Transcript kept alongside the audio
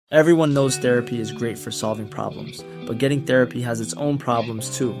Everyone knows therapy is great for solving problems, but getting therapy has its own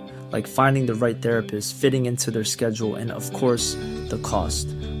problems too, like finding the right therapist, fitting into their schedule, and of course, the cost.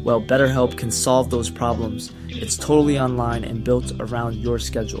 Well, BetterHelp can solve those problems. It's totally online and built around your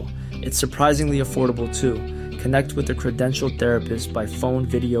schedule. It's surprisingly affordable too. Connect with a credentialed therapist by phone,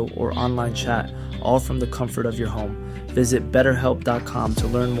 video, or online chat, all from the comfort of your home. Visit BetterHelp.com to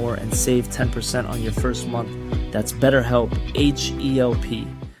learn more and save 10% on your first month. That's BetterHelp, H-E-L-P.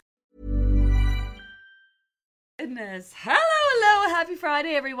 Goodness. Hello. Happy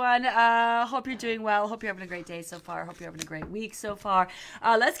Friday, everyone. Hope you're doing well. Hope you're having a great day so far. Hope you're having a great week so far.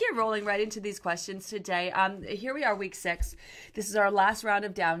 Let's get rolling right into these questions today. Here we are, week 6. This is our last round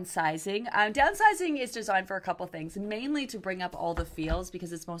of downsizing. Downsizing is designed for a couple things, mainly to bring up all the feels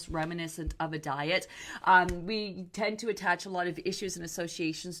because it's most reminiscent of a diet. We tend to attach a lot of issues and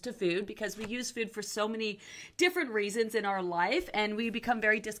associations to food because we use food for so many different reasons in our life, and we become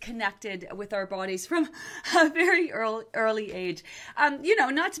very disconnected with our bodies from a very early age.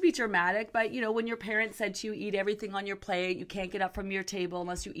 Not to be dramatic, but when your parents said to you, eat everything on your plate, you can't get up from your table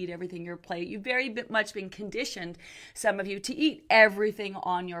unless you eat everything on your plate. You've very much been conditioned, some of you, to eat everything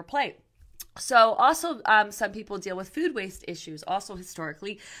on your plate. So also, some people deal with food waste issues, also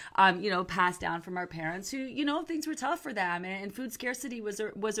historically, passed down from our parents who, things were tough for them, and food scarcity was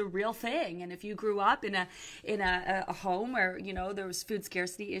a real thing. And if you grew up in a home where, there was food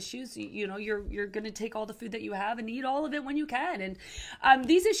scarcity issues, you're going to take all the food that you have and eat all of it when you can. And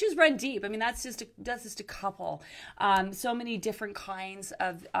these issues run deep. I mean, that's just a couple. So many different kinds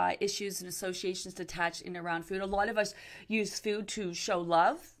of issues and associations attached in around food. A lot of us use food to show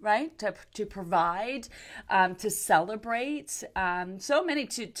love, right? To provide, to celebrate, so many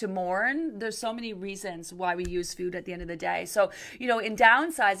to mourn. There's so many reasons why we use food at the end of the day. So, in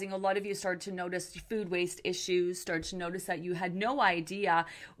downsizing, a lot of you started to notice food waste issues, started to notice that you had no idea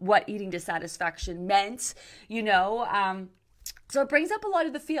what eating dissatisfaction meant, so it brings up a lot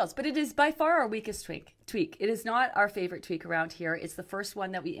of the feels, but it is by far our weakest tweak. It is not our favorite tweak around here. It's the first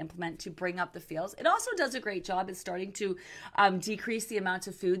one that we implement to bring up the feels. It also does a great job at starting to decrease the amount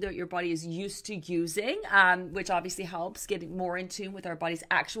of food that your body is used to using, which obviously helps getting more in tune with our body's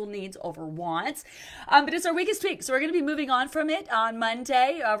actual needs over wants. But it's our weakest tweak. So we're going to be moving on from it on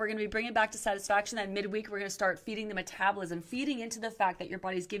Monday. We're going to be bringing it back to satisfaction. Then midweek, we're going to start feeding the metabolism, feeding into the fact that your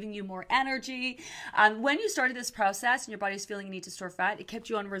body's giving you more energy. When you started this process and your body's feeling you need to store fat, it kept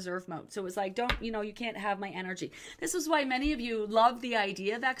you on reserve mode. So it was like, you can't have my energy. This is why many of you love the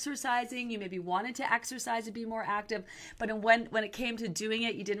idea of exercising. You maybe wanted to exercise and be more active, but when it came to doing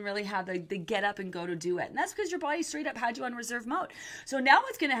it, you didn't really have the get up and go to do it. And that's because your body straight up had you on reserve mode. So now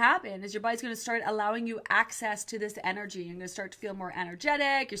what's going to happen is your body's going to start allowing you access to this energy. You're going to start to feel more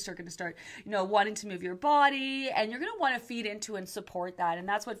energetic. You're going to start, wanting to move your body, and you're going to want to feed into and support that. And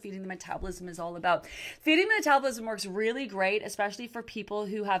that's what feeding the metabolism is all about. Feeding the metabolism works really great, especially for people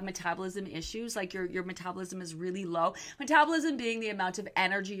who have metabolism issues, like your metabolism is really low. Metabolism being the amount of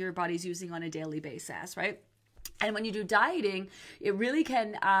energy your body's using on a daily basis, right? And when you do dieting, it really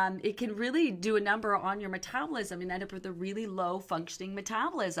can really do a number on your metabolism and end up with a really low functioning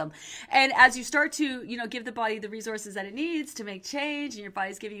metabolism. And as you start to, give the body the resources that it needs to make change, and your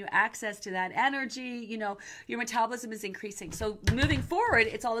body's giving you access to that energy, your metabolism is increasing. So moving forward,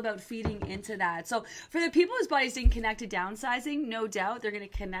 it's all about feeding into that. So for the people whose bodies didn't connect to downsizing, no doubt they're going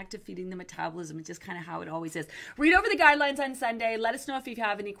to connect to feeding the metabolism. It's just kind of how it always is. Read over the guidelines on Sunday. Let us know if you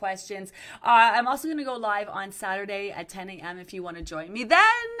have any questions. I'm also going to go live on Saturday at 10 a.m. if you want to join me then.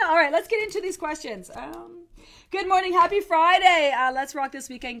 All right, let's get into these questions. Good morning. Happy Friday. Let's rock this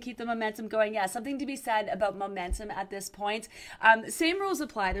weekend. Keep the momentum going. Yeah, something to be said about momentum at this point. Same rules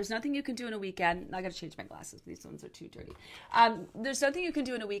apply. There's nothing you can do in a weekend. I got to change my glasses. These ones are too dirty. There's nothing you can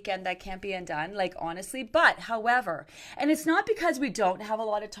do in a weekend that can't be undone, like honestly. But however, and it's not because we don't have a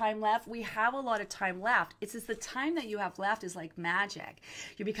lot of time left. We have a lot of time left. It's just the time that you have left is like magic.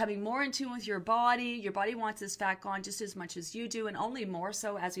 You're becoming more in tune with your body. Your body wants this fat gone just as much as you do, and only more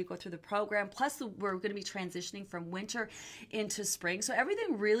so as we go through the program. Plus, we're going to be transitioning from winter into spring. So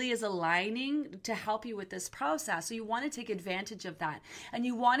everything really is aligning to help you with this process. So you want to take advantage of that, and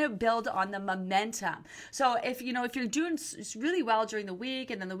you want to build on the momentum. So if you're doing really well during the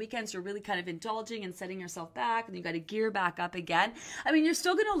week, and then the weekends you're really kind of indulging and setting yourself back, and you got to gear back up again. I mean, you're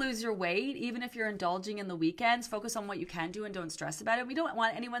still going to lose your weight even if you're indulging in the weekends. Focus on what you can do and don't stress about it. We don't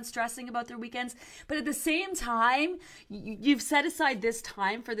want anyone stressing about their weekends, but at the same time, you've set aside this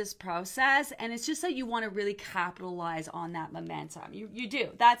time for this process, and it's just that you want to really capitalize on that momentum. You do.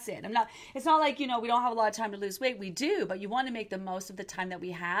 That's it. It's not like, we don't have a lot of time to lose weight. We do, but you want to make the most of the time that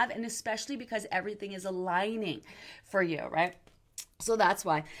we have, and especially because everything is aligning for you, right? So that's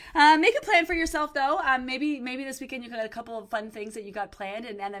why. Make a plan for yourself, though. Maybe this weekend you got a couple of fun things that you got planned,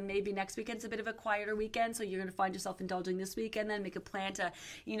 and then maybe next weekend's a bit of a quieter weekend. So you're going to find yourself indulging this weekend. Then make a plan to,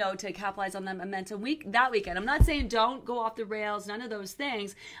 to capitalize on the momentum that weekend. I'm not saying don't go off the rails, none of those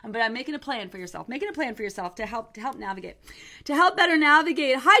things, but I'm making a plan for yourself. Making a plan for yourself to help navigate, to help better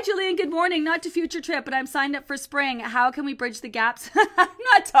navigate. Hi, Julian. Good morning. Not to future trip, but I'm signed up for spring. How can we bridge the gaps? I'm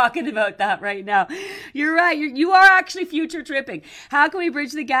not talking about that right now. You're right. You are actually future tripping. How can we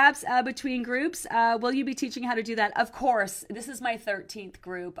bridge the gaps between groups? Will you be teaching how to do that? Of course. This is my 13th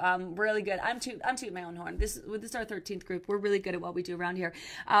group. Really good. I'm tooting my own horn. This is our 13th group. We're really good at what we do around here.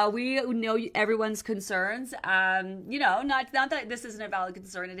 We know everyone's concerns. Not that this isn't a valid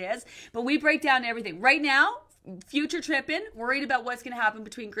concern. It is, but we break down everything right now. Future tripping, worried about what's going to happen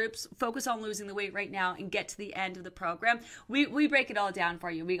between groups, focus on losing the weight right now and get to the end of the program. We break it all down for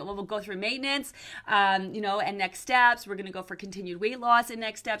you. We'll go through maintenance, and next steps. We're going to go for continued weight loss and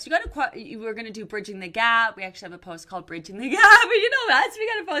next steps. We're going to do bridging the gap. We actually have a post called bridging the gap, but you know us, we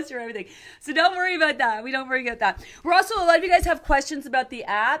got to post for everything. So don't worry about that. We don't worry about that. We're also, a lot of you guys have questions about the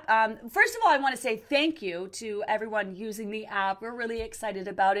app. First of all, I want to say thank you to everyone using the app. We're really excited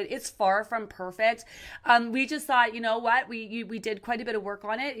about it. It's far from perfect. We just thought, you know what, we did quite a bit of work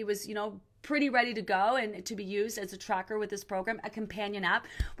on it. It was, pretty ready to go and to be used as a tracker with this program, a companion app.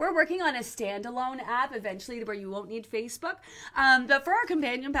 We're working on a standalone app eventually where you won't need Facebook. But for our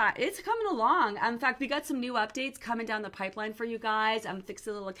companion app, it's coming along. In fact, we got some new updates coming down the pipeline for you guys. I'm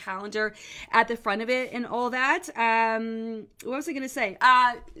fixing a little calendar at the front of it and all that. What was I going to say?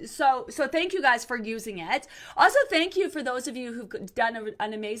 So thank you guys for using it. Also, thank you for those of you who've done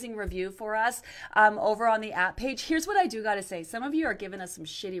an amazing review for us over on the app page. Here's what I do got to say. Some of you are giving us some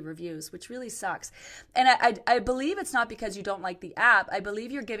shitty reviews, which really sucks. And I believe it's not because you don't like the app. I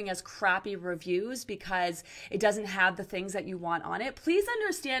believe you're giving us crappy reviews because it doesn't have the things that you want on it. Please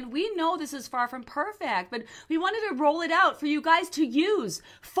understand, we know this is far from perfect, but we wanted to roll it out for you guys to use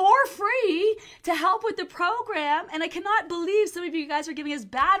for free to help with the program. And I cannot believe some of you guys are giving us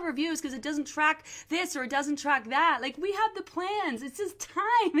bad reviews because it doesn't track this or it doesn't track that. Like, we have the plans. It's just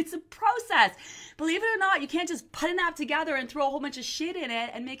time. It's a process. Believe it or not, you can't just put an app together and throw a whole bunch of shit in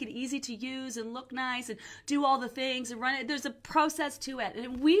it and make it easy to use and look nice and do all the things and run it. There's a process to it.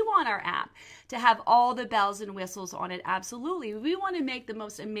 And we want our app to have all the bells and whistles on it. Absolutely. We want to make the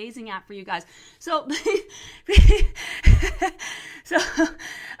most amazing app for you guys. So,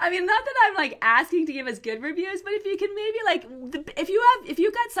 I mean, not that I'm like asking to give us good reviews, but if you can maybe if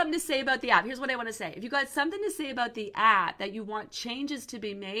you got something to say about the app, here's what I want to say. If you got something to say about the app that you want changes to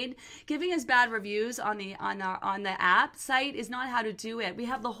be made, giving us bad reviews on the app site is not how to do it. We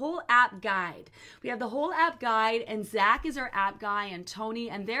have the whole app guide. And Zach is our app guy and Tony,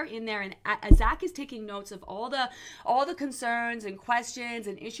 and they're in there, and Zach is taking notes of all the concerns and questions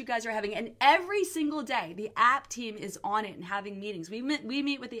and issues you guys are having. And every single day, the app team is on it and having meetings. We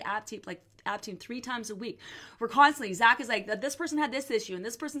meet with the app team 3 times a week. We're constantly, Zach is like, this person had this issue and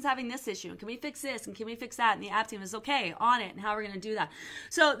this person's having this issue, and can we fix this and can we fix that? And the app team is okay on it and how we're going to do that.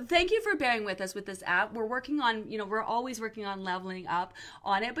 So thank you for bearing with us with this app. We're working on, we're always working on leveling up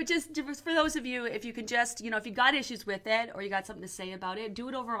on it, but just for those of you, if you can just, if you got issues with it or you got something to say about it, do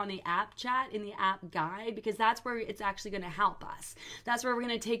it over on the app chat in the app guide, because that's where it's actually going to help us. That's where we're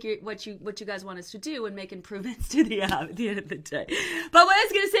going to take what you guys want us to do and make improvements to the app at the end of the day. But what I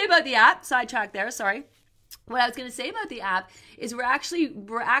was going to say about the app, sidetrack there, sorry. What I was going to say about the app is we're actually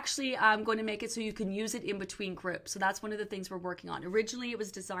going to make it so you can use it in between groups. So that's one of the things we're working on. Originally, it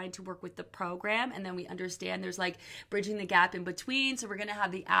was designed to work with the program, and then we understand there's like bridging the gap in between. So we're going to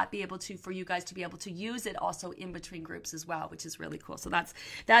have the app be able to, for you guys to be able to use it also in between groups as well, which is really cool. So that's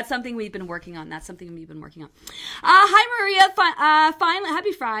something we've been working on. Hi, Maria. Finally,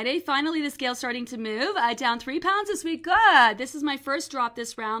 happy Friday. Finally, the scale's starting to move. Down 3 pounds this week. Good. This is my first drop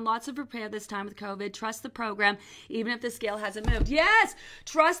this round. Lots of repair this time with COVID. Trust the program, even if the scale hasn't moved. Yes,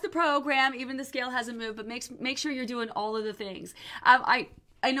 trust the program, even if the scale hasn't moved, but make sure you're doing all of the things.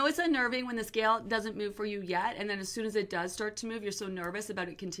 I know it's unnerving when the scale doesn't move for you yet, and then as soon as it does start to move, you're so nervous about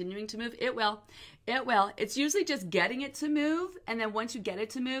it continuing to move. It will. It's usually just getting it to move, and then once you get it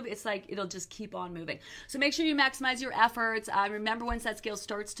to move, it's like it'll just keep on moving. So make sure you maximize your efforts. Remember, once that scale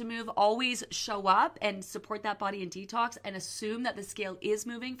starts to move, always show up and support that body in detox and assume that the scale is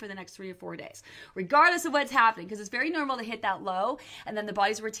moving for the next 3 or 4 days, regardless of what's happening, because it's very normal to hit that low, and then the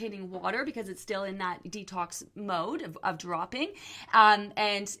body's retaining water because it's still in that detox mode of dropping. And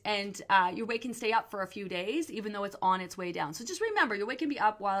and your weight can stay up for a few days, even though it's on its way down. So just remember, your weight can be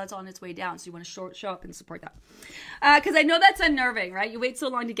up while it's on its way down. So you want to show up and support that. Because I know that's unnerving, right? You wait so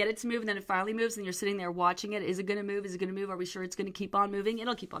long to get it to move, and then it finally moves, and you're sitting there watching it. Is it going to move? Is it going to move? Are we sure it's going to keep on moving?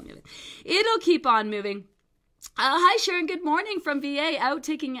 It'll keep on moving. It'll keep on moving. Hi, Sharon. Good morning from VA. Out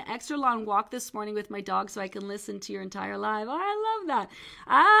taking an extra long walk this morning with my dog so I can listen to your entire live. Oh, I love that.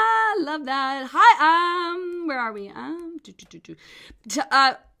 I love that. Hi, where are we?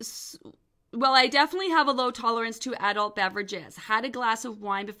 Well, I definitely have a low tolerance to adult beverages. Had a glass of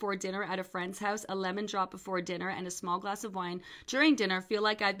wine before dinner at a friend's house, a lemon drop before dinner, and a small glass of wine during dinner. Feel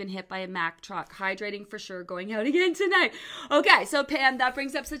like I've been hit by a Mack truck. Hydrating for sure. Going out again tonight. Okay, so Pam, that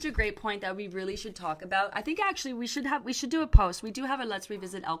brings up such a great point that we really should talk about. I think actually we should do a post. We do have a Let's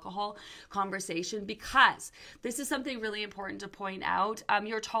Revisit Alcohol conversation because this is something really important to point out.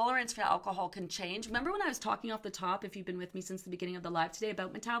 Your tolerance for alcohol can change. Remember when I was talking off the top, if you've been with me since the beginning of the live today,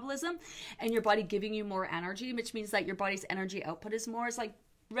 about metabolism? And your body giving you more energy, which means that your body's energy output is more. It's like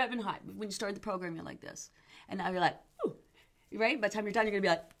rev and high. When you started the program, you're like this. And now you're like, ooh, right? By the time you're done, you're going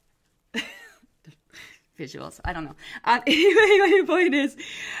to be like, visuals. I don't know. Anyway, my point is,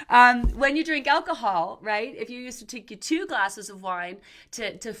 when you drink alcohol, right? If you used to take you 2 glasses of wine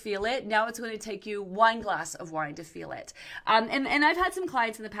to feel it, now it's going to take you 1 glass of wine to feel it. And I've had some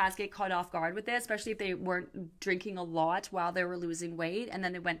clients in the past get caught off guard with this, especially if they weren't drinking a lot while they were losing weight, and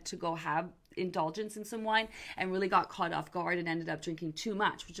then they went to go have indulgence in some wine and really got caught off guard and ended up drinking too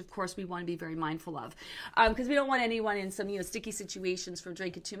much, which of course we want to be very mindful of, because we don't want anyone in some sticky situations from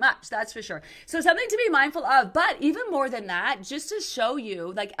drinking too much, that's for sure. So something to be mindful of. But even more than that, just to show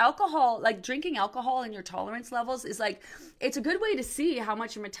you, like alcohol, like drinking alcohol and your tolerance levels is like, it's a good way to see how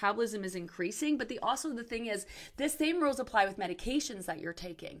much your metabolism is increasing. But the thing is, this same rules apply with medications that you're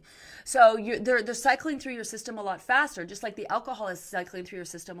taking. So they're cycling through your system a lot faster, just like the alcohol is cycling through your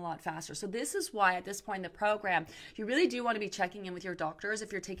system a lot faster. So this is why at this point in the program, you really do want to be checking in with your doctors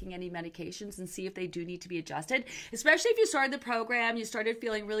if you're taking any medications and see if they do need to be adjusted, especially if you started the program, you started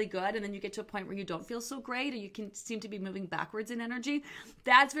feeling really good, and then you get to a point where you don't feel so great, or you can seem to be moving backwards in energy.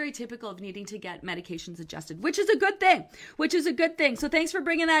 That's very typical of needing to get medications adjusted, which is a good thing. So thanks for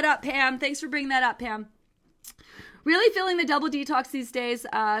bringing that up, Pam. Really feeling the double detox these days.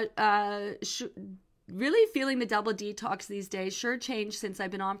 Really feeling the double detox these days. Sure changed since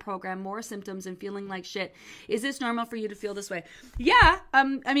I've been on program. More symptoms and feeling like shit. Is this normal for you to feel this way? Yeah.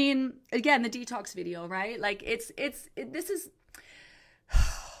 I mean, again, the detox video, right? Like this is.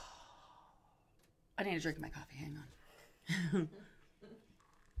 I need to drink my coffee. Hang on.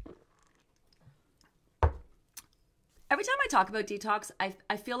 Every time I talk about detox,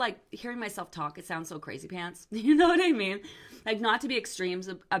 I feel like hearing myself talk, it sounds so crazy pants. You know what I mean? Like, not to be extremes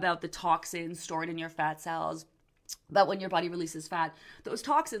about the toxins stored in your fat cells, but when your body releases fat, those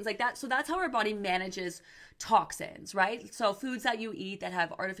toxins like that. So that's how our body manages toxins, right? So foods that you eat that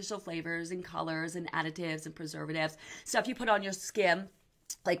have artificial flavors and colors and additives and preservatives, stuff you put on your skin,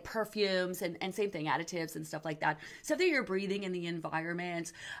 like perfumes and same thing, additives and stuff like that, stuff that you're breathing in the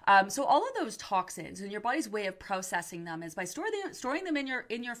environment. So all of those toxins, and your body's way of processing them is by storing them in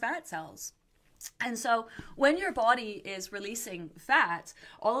your fat cells. And so when your body is releasing fat,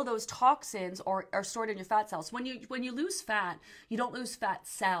 all of those toxins are stored in your fat cells. When you lose fat, you don't lose fat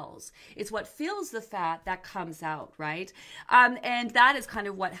cells. It's what fills the fat that comes out, right? And that is kind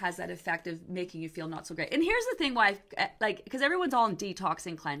of what has that effect of making you feel not so great. And here's the thing why, because everyone's all in detox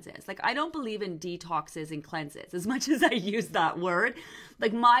and cleanses. Like, I don't believe in detoxes and cleanses as much as I use that word.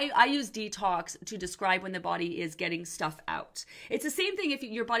 Like, I use detox to describe when the body is getting stuff out. It's the same thing if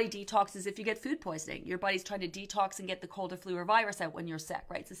your body detoxes if you get food poisoning. Your body's trying to detox and get the cold or flu or virus out when you're sick,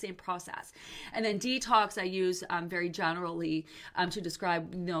 right? It's the same process. And then detox I use very generally to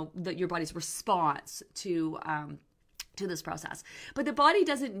describe, your body's response to this process. But the body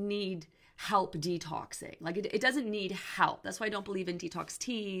doesn't need help detoxing. Like, it doesn't need help. That's why I don't believe in detox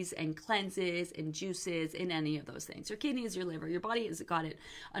teas and cleanses and juices and any of those things. Your kidneys, your liver, your body has got it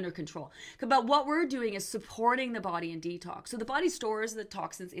under control. But what we're doing is supporting the body in detox. So the body stores the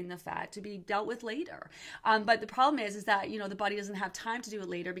toxins in the fat to be dealt with later. But the problem is that, the body doesn't have time to do it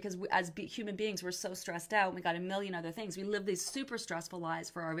later because as human beings, we're so stressed out. We got a million other things. We live these super stressful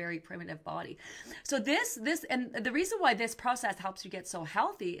lives for our very primitive body. So this, and the reason why this process helps you get so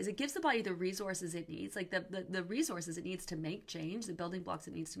healthy is it gives the body the resources it needs, like the resources it needs to make change, the building blocks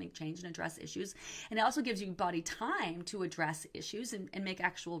it needs to make change and address issues. And it also gives your body time to address issues and make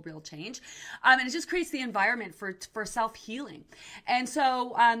actual real change. And it just creates the environment for self-healing. And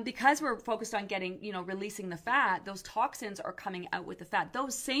so because we're focused on getting, releasing the fat, those toxins are coming out with the fat.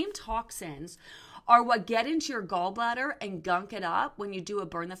 Those same toxins are what get into your gallbladder and gunk it up when you do a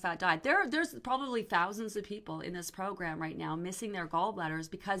burn the fat diet. There's probably thousands of people in this program right now missing their gallbladders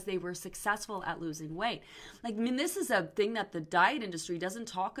because they were successful at losing weight. Like, I mean, this is a thing that the diet industry doesn't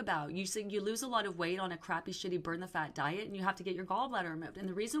talk about. You say you lose a lot of weight on a crappy, shitty burn the fat diet, and you have to get your gallbladder removed. And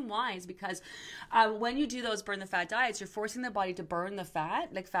the reason why is because when you do those burn the fat diets, you're forcing the body to burn the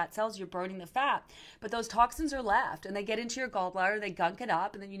fat, like fat cells, you're burning the fat, but those toxins are left and they get into your gallbladder, they gunk it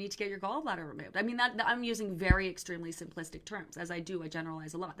up, and then you need to get your gallbladder removed. I mean, that I'm using very extremely simplistic terms. As I do, I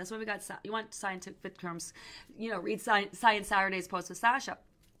generalize a lot. That's why we got, you want scientific terms, read Science Saturday's post with Sasha.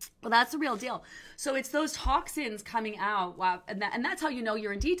 Well, that's the real deal. So it's those toxins coming out, wow, and that's how you know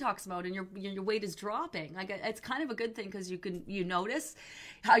you're in detox mode and your weight is dropping. Like, it's kind of a good thing because you notice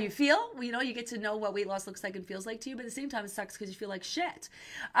how you feel. You get to know what weight loss looks like and feels like to you, but at the same time it sucks because you feel like shit.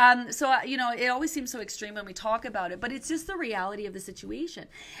 It always seems so extreme when we talk about it, but it's just the reality of the situation.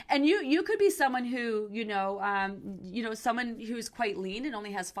 And you could be someone who someone who's quite lean and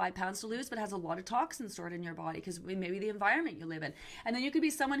only has 5 pounds to lose, but has a lot of toxins stored in your body because maybe the environment you live in. And then you could be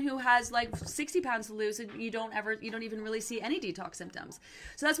someone who has like 60 pounds to lose and you don't even really see any detox symptoms.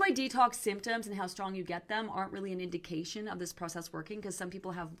 So that's why detox symptoms and how strong you get them aren't really an indication of this process working, because some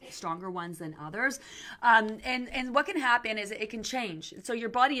people have stronger ones than others. And what can happen is it can change. So your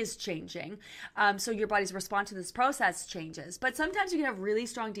body is changing. So your body's response to this process changes. But sometimes you can have really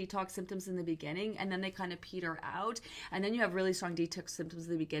strong detox symptoms in the beginning and then they kind of peter out. And then you have really strong detox symptoms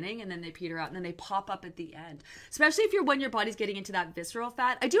in the beginning and then they peter out and then they pop up at the end. Especially when your body's getting into that visceral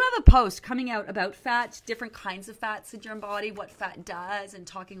fat. I do have a post coming out about fat, different kinds of fats in your body, what fat does, and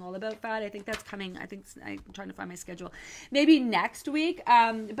talking all about fat. I think that's coming. I'm trying to find my schedule. Maybe next week.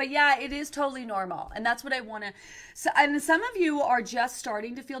 But yeah, it is totally normal. And that's what I want to. So, and some of you are just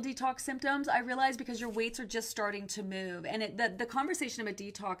starting to feel detox symptoms, I realize, because your weights are just starting to move. And the conversation about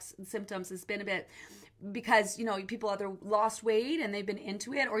detox symptoms has been a bit, because people either lost weight and they've been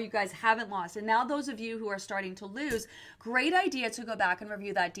into it, or you guys haven't lost. And now those of you who are starting to lose, great idea to go back and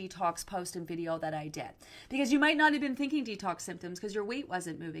review that detox post and video that I did, because you might not have been thinking detox symptoms because your weight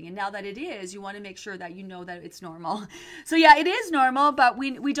wasn't moving, and now that it is, you want to make sure that you know that it's normal. So yeah, it is normal, but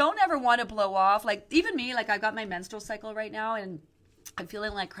we don't ever want to blow off. Like, even me, like, I've got my menstrual cycle right now and I'm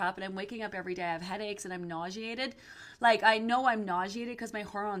feeling like crap and I'm waking up every day. I have headaches and I'm nauseated. Like, I know I'm nauseated because my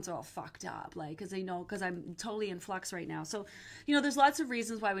hormones are all fucked up. Like, because I'm totally in flux right now. So, there's lots of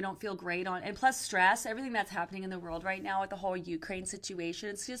reasons why we don't feel great and plus stress, everything that's happening in the world right now with the whole Ukraine situation.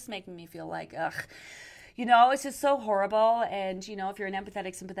 It's just making me feel like, ugh. It's just so horrible. And, if you're an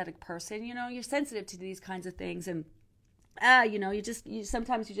empathetic, sympathetic person, you're sensitive to these kinds of things. And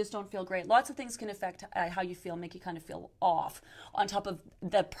sometimes you just don't feel great. Lots of things can affect how you feel, make you kind of feel off on top of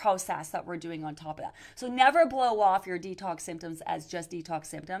the process that we're doing on top of that. So never blow off your detox symptoms as just detox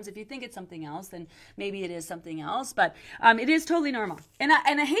symptoms. If you think it's something else, then maybe it is something else, but it is totally normal. And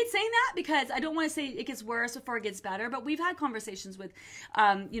I hate saying that because I don't want to say it gets worse before it gets better, but we've had conversations with,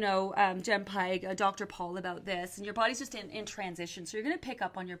 Jen Pike, Dr. Paul about this, and your body's just in transition. So you're going to pick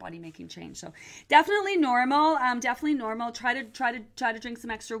up on your body making change. So definitely normal, Try to drink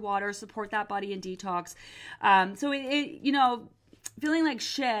some extra water, support that body in detox. Feeling like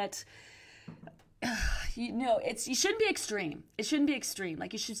shit, you shouldn't be extreme. It shouldn't be extreme.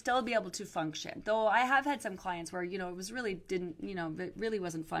 Like, you should still be able to function. Though I have had some clients where, it really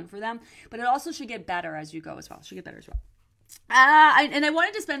wasn't fun for them, but it also should get better as you go as well. It should get better as well. I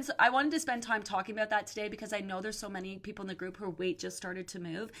wanted to spend time talking about that today because I know there's so many people in the group who weight just started to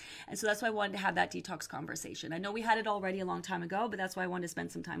move, and so that's why I wanted to have that detox conversation. I know we had it already a long time ago, but that's why I wanted to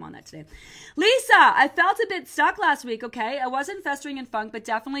spend some time on that today. Lisa, I felt a bit stuck last week. Okay, I wasn't festering in funk, but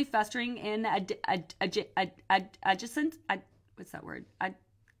definitely festering in adjacent. What's that word?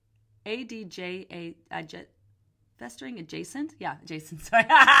 Festering adjacent? Yeah, adjacent. Sorry.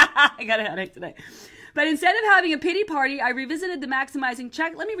 I got a headache today. But instead of having a pity party, I revisited the maximizing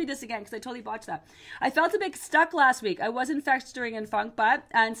check. Let me read this again because I totally botched that. I felt a bit stuck last week. I wasn't festering in funk, but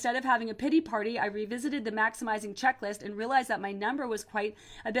instead of having a pity party, I revisited the maximizing checklist and realized that my number was quite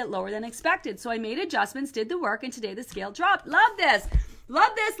a bit lower than expected. So I made adjustments, did the work, and today the scale dropped. Love this.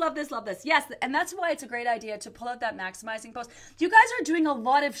 Love this, love this, love this. Yes, and that's why it's a great idea to pull out that maximizing post. You guys are doing a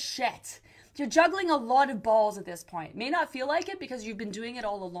lot of shit. You're juggling a lot of balls at this point. May not feel like it because you've been doing it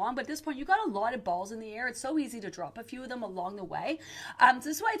all along, but at this point, you got a lot of balls in the air. It's so easy to drop a few of them along the way. So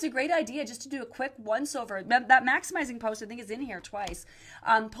this is why it's a great idea just to do a quick once-over. That maximizing post, I think, is in here twice.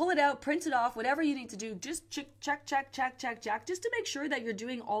 Pull it out, print it off, whatever you need to do. Just check, just to make sure that you're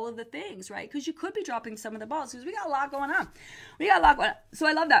doing all of the things, right? Because you could be dropping some of the balls because we got a lot going on. So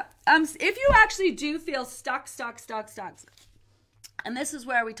I love that. If you actually do feel stuck, And this is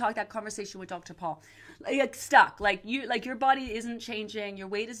where we talk that conversation with Dr. Paul. Like stuck. Like your body isn't changing, your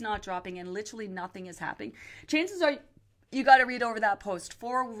weight is not dropping, and literally nothing is happening. Chances are you got to read over that post.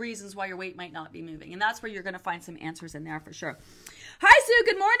 4 reasons why your weight might not be moving. And that's where you're going to find some answers in there for sure. Hi, Sue.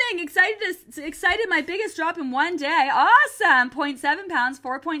 Good morning. Excited. My biggest drop in one day. Awesome. 0.7 pounds,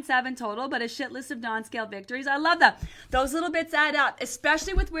 4.7 total, but a shit list of non-scale victories. I love that. Those little bits add up,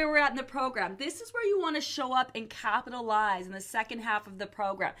 especially with where we're at in the program. This is where you want to show up and capitalize in the second half of the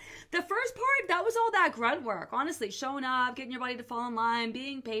program. The first part, that was all that grunt work. Honestly, showing up, getting your body to fall in line,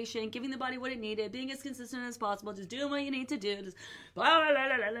 being patient, giving the body what it needed, being as consistent as possible, just doing what you need to do. Just blah, blah,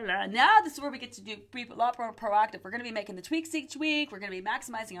 blah, blah, blah. Now this is where we get to be a lot more proactive. We're going to be making the tweaks each week. We're going to be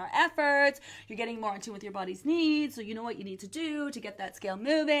maximizing our efforts. You're getting more in tune with your body's needs, so you know what you need to do to get that scale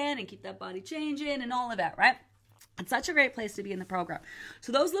moving and keep that body changing and all of that, right? It's such a great place to be in the program.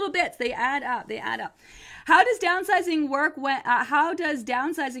 So those little bits, they add up. How does downsizing work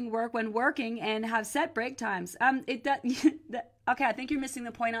when working and have set break times? Okay, I think you're missing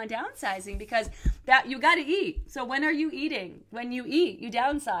the point on downsizing, because that you got to eat. So when are you eating? When you eat, you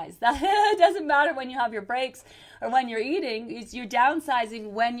downsize. That it doesn't matter when you have your breaks or when you're eating. You're downsizing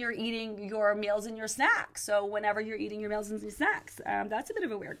when you're eating your meals and your snacks. So whenever you're eating your meals and your snacks. That's a bit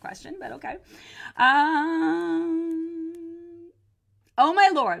of a weird question, but okay. Oh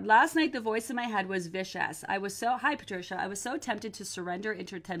my Lord, last night the voice in my head was vicious. Hi Patricia, I was so tempted to surrender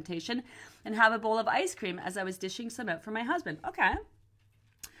into temptation and have a bowl of ice cream as I was dishing some out for my husband. Okay.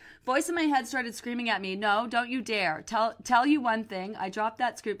 Voice in my head started screaming at me, no, don't you dare. Tell you one thing, I dropped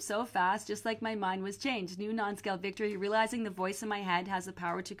that script so fast, just like my mind was changed. New non-scale victory, realizing the voice in my head has the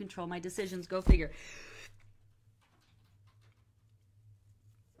power to control my decisions. Go figure.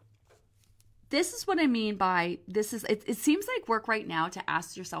 This is what I mean by it seems like work right now to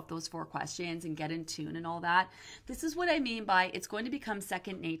ask yourself those 4 questions and get in tune and all that. This is what I mean by it's going to become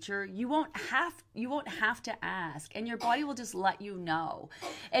second nature. You won't have to ask, and your body will just let you know.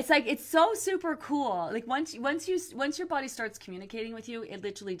 It's like, it's so super cool. Like once your body starts communicating with you, it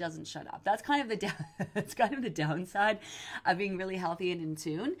literally doesn't shut up. That's kind of it's kind of the downside of being really healthy and in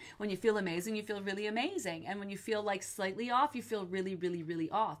tune. When you feel amazing, you feel really amazing. And when you feel like slightly off, you feel really, really, really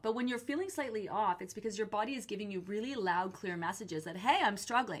off. But when you're feeling slightly off, it's because your body is giving you really loud, clear messages that, hey, I'm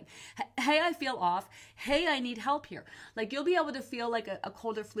struggling. Hey, I feel off. Hey, I need help here. Like you'll be able to feel like a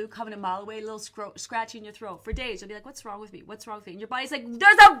cold or flu coming a mile away, a little scratchy in your throat for days. You'll be like, what's wrong with me? What's wrong with me? And your body's like,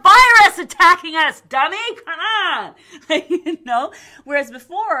 there's a virus attacking us, dummy. Come on. You know? Whereas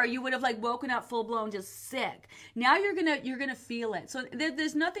before you would have like woken up full blown just sick. Now you're gonna feel it. So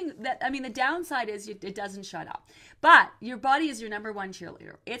there's nothing the downside is it doesn't shut up. But your body is your number one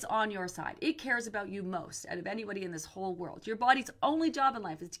cheerleader. It's on your side. It cares about you most out of anybody in this whole world. Your body's only job in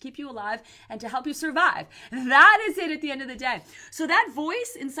life is to keep you alive and to help you survive. That is it at the end of the day. So that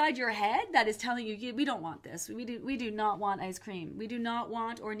voice inside your head that is telling you, we don't want this. We do not want ice cream. We do not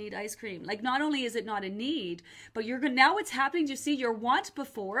want or need ice cream. Like not only is it not a need, but now what's happening, do you see your want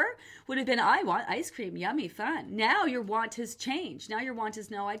before would have been, I want ice cream. Yummy, fun. Now your want has changed. Now your want is,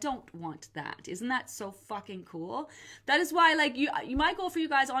 no, I don't want that. Isn't that so fucking cool? That is why, like, you might go for you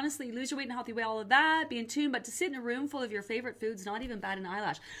guys, honestly, lose your weight in a healthy way, all of that, be in tune, but to sit in a room full of your favorite foods, not even bat an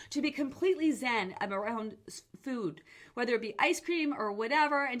eyelash. To be completely zen around food, whether it be ice cream or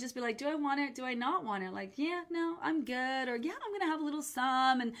whatever, and just be like, do I want it? Do I not want it? Like, yeah, no, I'm good. Or yeah, I'm going to have a little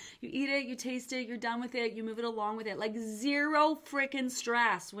some, and you eat it, you taste it, you're done with it, you move it along with it. Like zero freaking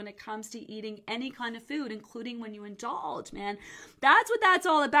stress when it comes to eating any kind of food, including when you indulge, man. That's what that's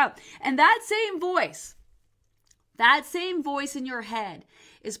all about. And that same voice in your head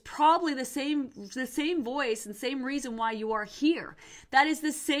is probably the same voice and same reason why you are here. That is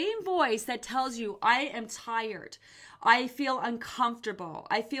the same voice that tells you, I am tired. I feel uncomfortable.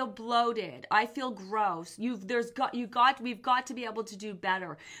 I feel bloated. I feel gross. We've got to be able to do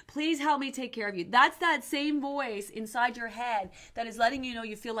better. Please help me take care of you. That's that same voice inside your head that is letting you know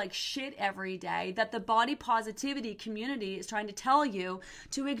you feel like shit every day, that the body positivity community is trying to tell you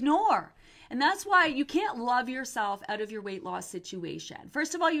to ignore. And that's why you can't love yourself out of your weight loss situation.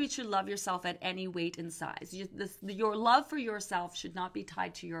 First of all, you should love yourself at any weight and size. Your love for yourself should not be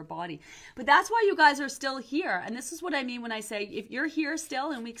tied to your body. But that's why you guys are still here. And this is what I mean when I say, if you're here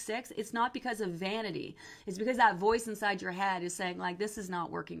still in week 6, it's not because of vanity. It's because that voice inside your head is saying, like, this is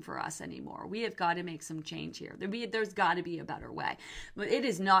not working for us anymore. We have got to make some change here. There's got to be a better way. But it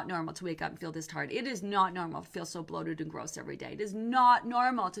is not normal to wake up and feel this tired. It is not normal to feel so bloated and gross every day. It is not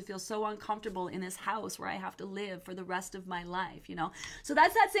normal to feel so uncomfortable comfortable in this house where I have to live for the rest of my life, you know? So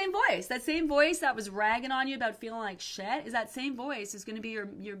that's that same voice that was ragging on you about feeling like shit, is that same voice is going to be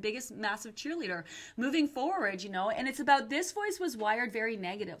your biggest massive cheerleader moving forward, you know? And it's about, this voice was wired very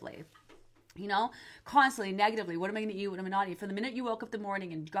negatively. You know, constantly negatively. What am I going to eat? What am I not eating? From the minute you woke up the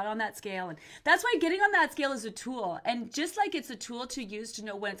morning and got on that scale. And that's why getting on that scale is a tool. And just like it's a tool to use to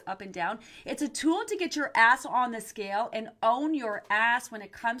know when it's up and down, it's a tool to get your ass on the scale and own your ass when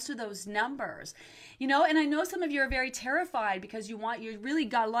it comes to those numbers. You know, and I know some of you are very terrified because you really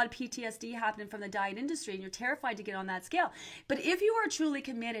got a lot of PTSD happening from the diet industry and you're terrified to get on that scale. But if you are truly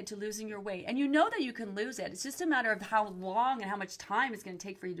committed to losing your weight and you know that you can lose it, it's just a matter of how long and how much time it's going to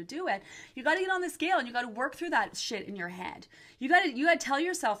take for you to do it. You got to get on the scale and you got to work through that shit in your head. You got to tell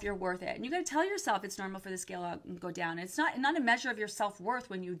yourself you're worth it. And you got to tell yourself it's normal for the scale to go down. And it's not a measure of your self-worth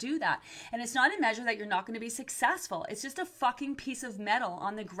when you do that. And it's not a measure that you're not going to be successful. It's just a fucking piece of metal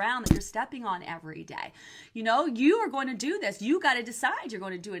on the ground that you're stepping on every day. You know, you are going to do this. You got to decide you're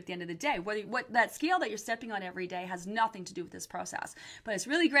going to do it at the end of the day. What that scale that you're stepping on every day has nothing to do with this process. But it's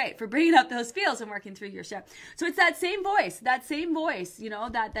really great for bringing up those feels and working through your shit. So it's that same voice, you know,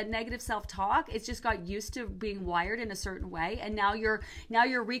 that negative self-talk. It's just got used to being wired in a certain way. And now you're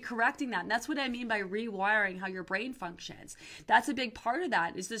recorrecting that. And that's what I mean by rewiring how your brain functions. That's a big part of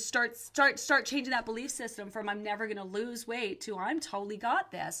that, is to start changing that belief system from I'm never going to lose weight to I'm totally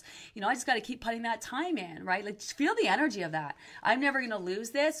got this. You know, I just got to keep putting that time in, right? Like, just feel the energy of that. I'm never going to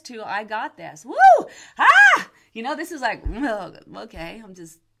lose this to I got this. Woo! Ah! You know, this is like, okay, I'm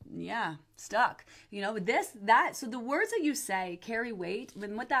just, stuck. You know, so the words that you say carry weight.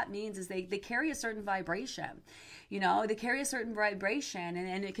 And what that means is they carry a certain vibration. You know, they carry a certain vibration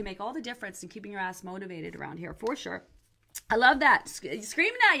and it can make all the difference in keeping your ass motivated around here, for sure. I love that.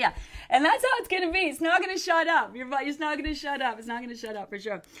 Screaming at you. And that's how it's going to be. It's not going to shut up. Your body's not going to shut up. It's not going to shut up for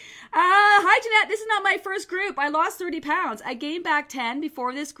sure. Hi, Jeanette. This is not my first group. I lost 30 pounds. I gained back 10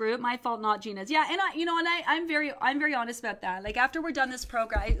 before this group. My fault, not Gina's. Yeah, and I'm very honest about that. Like, after we're done this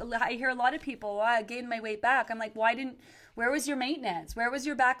program, I hear a lot of people, I gained my weight back. I'm like, where was your maintenance? Where was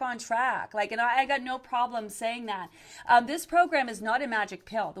your back on track? Like, and I got no problem saying that. This program is not a magic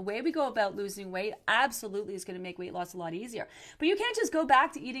pill. The way we go about losing weight absolutely is going to make weight loss a lot easier. But you can't just go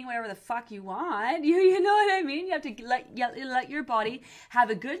back to eating whatever the fuck you want. You know what I mean? You have to let your body have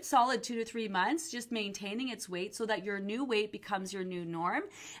a good solid 2 to 3 months just maintaining its weight so that your new weight becomes your new norm.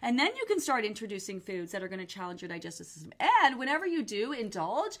 And then you can start introducing foods that are going to challenge your digestive system. And whenever you do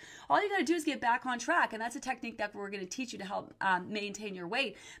indulge, all you got to do is get back on track. And that's a technique that we're going to teach you to help maintain your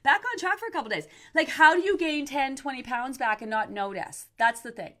weight. Back on track for a couple days. Like, how do you gain 10, 20 pounds back and not notice? That's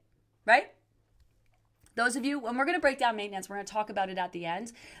the thing, right? Those of you, when we're going to break down maintenance, we're going to talk about it at the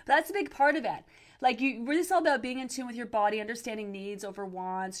end. But that's a big part of it. Like, it's all about being in tune with your body, understanding needs over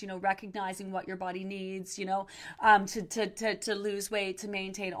wants, you know, recognizing what your body needs, you know, to lose weight, to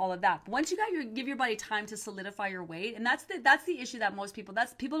maintain all of that. But once you give your body time to solidify your weight, and that's the issue that most people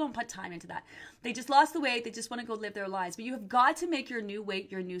don't put time into that. They just lost the weight. They just want to go live their lives. But you have got to make your new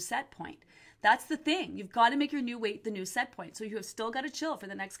weight your new set point. That's the thing. You've got to make your new weight the new set point. So you have still got to chill for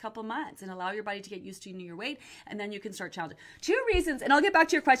the next couple months and allow your body to get used to your weight, and then you can start challenging. 2 reasons, and I'll get back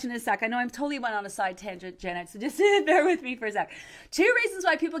to your question in a sec. I know I'm totally went on a side tangent, Janet, so just bear with me for a sec. 2 reasons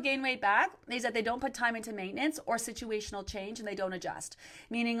why people gain weight back is that they don't put time into maintenance or situational change, and they don't adjust.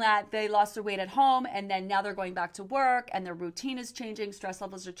 Meaning that they lost their weight at home, and then now they're going back to work, and their routine is changing, stress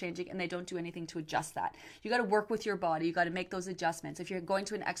levels are changing, and they don't do anything to adjust that. You got to work with your body. You got to make those adjustments. If you're going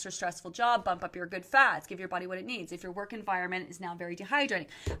to an extra stressful job, bump up your good fats, give your body what it needs. If your work environment is now very dehydrating,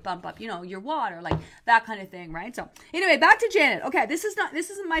 bump up, your water, like that kind of thing, right? So anyway, back to Janet. Okay, this is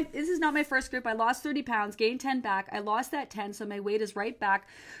not my first group. I lost 30 pounds, gained 10 back. I lost that 10, so my weight is right back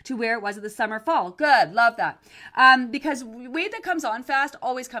to where it was at the summer fall. Good, love that. Because weight that comes on fast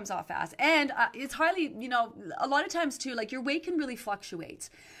always comes off fast, and it's highly, a lot of times too, like your weight can really fluctuate.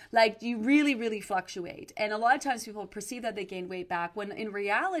 Like you really, really fluctuate. And a lot of times people perceive that they gain weight back when in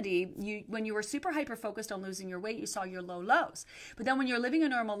reality, when you were super hyper focused on losing your weight, you saw your low lows. But then when you're living a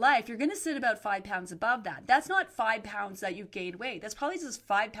normal life, you're going to sit about 5 pounds above that. That's not 5 pounds that you've gained weight. That's probably just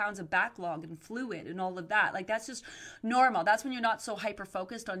 5 pounds of backlog and fluid and all of that. Like that's just normal. That's when you're not so hyper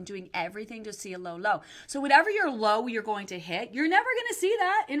focused on doing everything to see a low low. So whatever your low you're going to hit, you're never going to see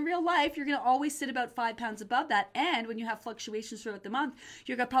that in real life. You're going to always sit about 5 pounds above that. And when you have fluctuations throughout the month,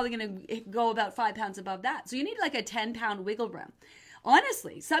 you're probably going to go about 5 pounds above that. So you need like a 10-pound wiggle room.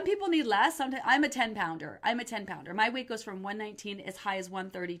 Honestly, some people need less. Sometimes I'm a 10 pounder. My weight goes from 119 as high as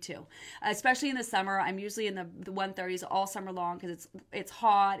 132. Especially in the summer, I'm usually in the 130s all summer long because it's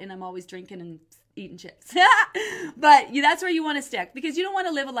hot and I'm always drinking and eating chips. But that's where you want to stick, because you don't want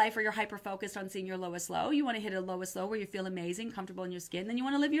to live a life where you're hyper focused on seeing your lowest low. You want to hit a lowest low where you feel amazing, comfortable in your skin. Then you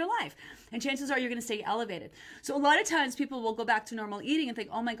want to live your life. And chances are you're going to stay elevated. So a lot of times people will go back to normal eating and think,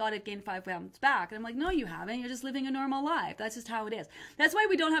 oh my God, I've gained 5 pounds back. And I'm like, no, you haven't. You're just living a normal life. That's just how it is. That's why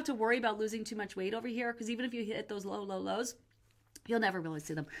we don't have to worry about losing too much weight over here, because even if you hit those low lows, you'll never really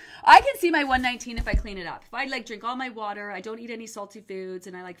see them. I can see my 119 if I clean it up. If I like drink all my water, I don't eat any salty foods,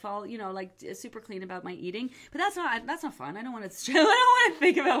 and I like fall, like super clean about my eating. But that's not fun. I don't want to. I don't want to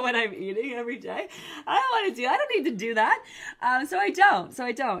think about what I'm eating every day. I don't need to do that. So I don't.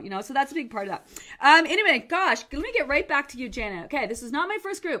 So that's a big part of that. Anyway, gosh, let me get right back to you, Janet. Okay, this is not my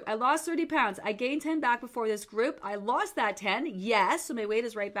first group. I lost 30 pounds. I gained 10 back before this group. I lost that 10. Yes, so my weight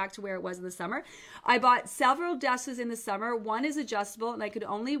is right back to where it was in the summer. I bought several dresses in the summer. One is adjustable, and I could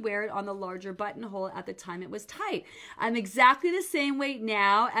only wear it on the larger buttonhole. At the time it was tight. I'm exactly the same weight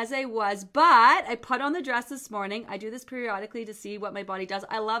now as I was, but I put on the dress this morning. I do this periodically to see what my body does.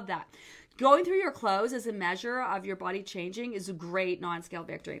 I love that. Going through your clothes as a measure of your body changing is a great non-scale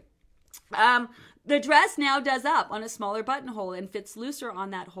victory. The dress now does up on a smaller buttonhole and fits looser on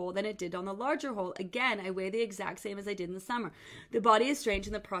that hole than it did on the larger hole. Again, I weigh the exact same as I did in the summer. The body is strange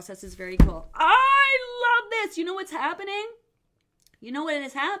and the process is very cool. I love this. You know what's happening? You know what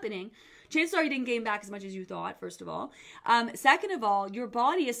is happening? Chances are you didn't gain back as much as you thought, first of all. Second of all, your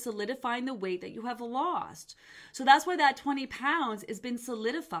body is solidifying the weight that you have lost. So that's why that 20 pounds has been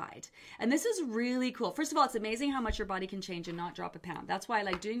solidified. And this is really cool. First of all, it's amazing how much your body can change and not drop a pound. That's why I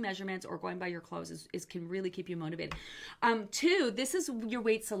like doing measurements or going by your clothes is can really keep you motivated. Two, this is your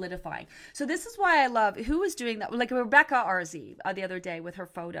weight solidifying. So this is why I love, who was doing that? Like Rebecca RZ the other day with her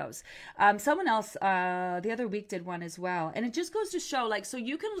photos. Someone else the other week did one as well. And it just goes to show, like, so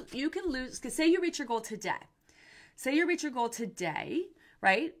you can lose. Because say you reach your goal today.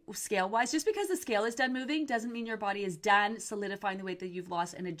 Right? Scale-wise, just because the scale is done moving doesn't mean your body is done solidifying the weight that you've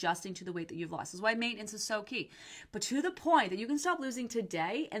lost and adjusting to the weight that you've lost. This is why maintenance is so key. But to the point that you can stop losing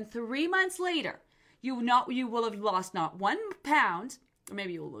today, and 3 months later, you will have lost not 1 pound, or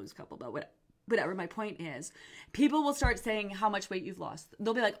maybe you'll lose a couple, but whatever. My point is, people will start saying how much weight you've lost.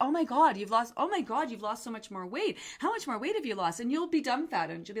 They'll be like, oh my God, you've lost so much more weight. How much more weight have you lost? And you'll be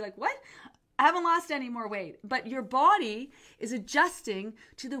dumbfounded. And you'll be like, what? I haven't lost any more weight. But your body is adjusting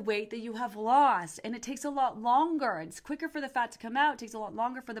to the weight that you have lost. And it takes a lot longer. It's quicker for the fat to come out. It takes a lot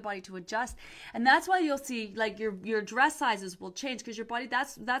longer for the body to adjust. And that's why you'll see, like, your dress sizes will change, because your body,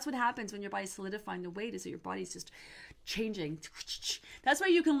 that's what happens when your body's solidifying the weight, is that your body's just changing. That's why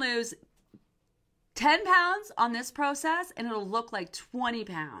you can lose 10 pounds on this process and it'll look like 20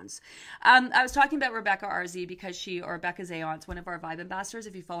 pounds. I was talking about Rebecca RZ because or Rebecca Zayon's one of our Vibe ambassadors.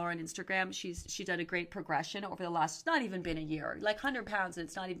 If you follow her on Instagram, she's done a great progression over the last, it's not even been a year, like 100 pounds. And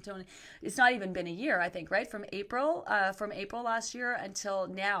it's not even been a year, I think, right? From April last year until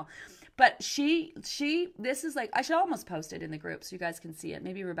now. But this is like, I should almost post it in the group so you guys can see it.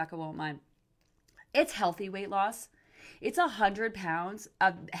 Maybe Rebecca won't mind. It's healthy weight loss. It's 100 pounds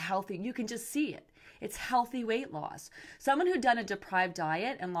of healthy. You can just see it. It's healthy weight loss. Someone who'd done a deprived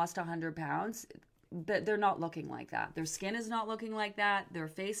diet and lost 100 pounds, they're not looking like that. Their skin is not looking like that. Their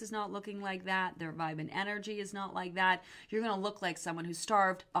face is not looking like that. Their vibe and energy is not like that. You're going to look like someone who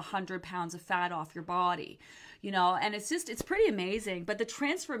starved 100 pounds of fat off your body. And it's pretty amazing. But the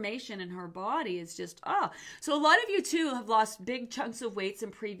transformation in her body is just, So a lot of you too have lost big chunks of weights in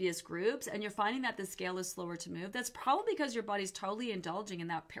previous groups, and you're finding that the scale is slower to move. That's probably because your body's totally indulging in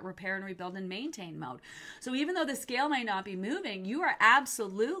that repair and rebuild and maintain mode. So even though the scale might not be moving, you are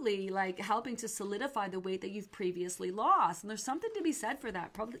absolutely like helping to solidify the weight that you've previously lost. And there's something to be said for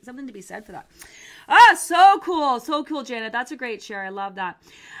that. Probably something to be said for that. So cool, Janet. That's a great share. I love that.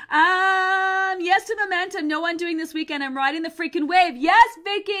 Yes to momentum. No undoing this weekend. I'm riding the freaking wave. Yes,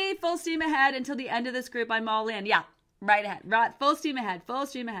 Vicky. Full steam ahead until the end of this group. I'm all in. Yeah. Right ahead. Right. Full steam ahead.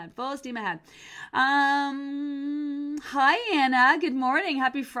 Hi, Anna. Good morning.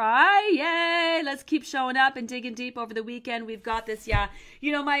 Happy Friday. Yay. Let's keep showing up and digging deep over the weekend. We've got this. Yeah.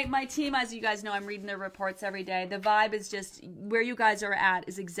 My team, as you guys know, I'm reading their reports every day. The vibe is just where you guys are at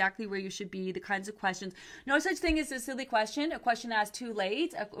is exactly where you should be. The kinds of questions. No such thing as a silly question. A question asked too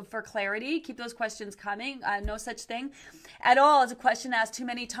late for clarity. Keep those questions coming. No such thing at all as a question asked too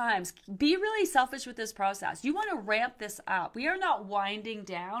many times. Be really selfish with this process. You want to ramp this up. We are not winding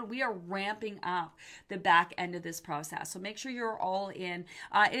down. We are ramping up the back end of this process. So make sure you're all in.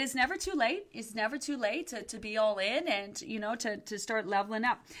 It is never too late. It's never too late to be all in and, to start leveling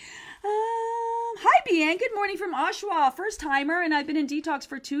up. Hi, Bian. Good morning from Oshawa. First timer, and I've been in detox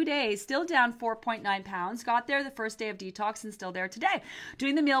for 2 days. Still down 4.9 pounds. Got there the first day of detox and still there today.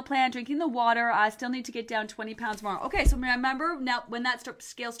 Doing the meal plan, drinking the water. I still need to get down 20 pounds more. Okay, so remember, now when that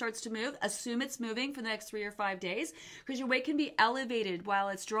scale starts to move, assume it's moving for the next 3 or 5 days, because your weight can be elevated while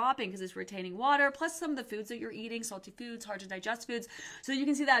it's dropping because it's retaining water, plus some of the foods that you're eating, salty foods, hard to digest foods. So you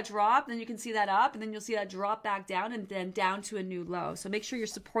can see that drop, then you can see that up, and then you'll see that drop back down and then down to a new low. So make sure you're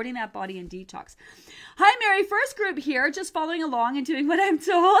supporting that body in detox. Hi, Mary. First group here, just following along and doing what I'm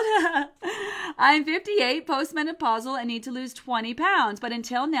told. I'm 58, postmenopausal, and need to lose 20 pounds. But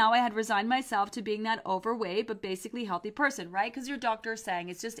until now, I had resigned myself to being that overweight, but basically healthy person, right? Because your doctor is saying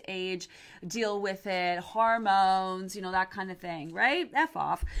it's just age, deal with it, hormones, that kind of thing, right? F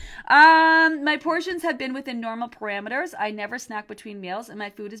off. My portions have been within normal parameters. I never snack between meals, and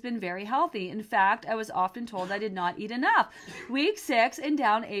my food has been very healthy. In fact, I was often told I did not eat enough. Week 6 and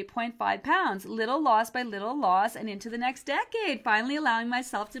down 8.5 pounds. Little loss by little loss and into the next decade. Finally allowing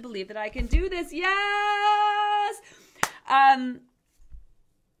myself to believe that I can do this. Yes!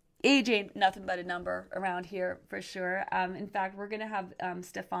 Age ain't nothing but a number around here for sure. In fact, we're going to have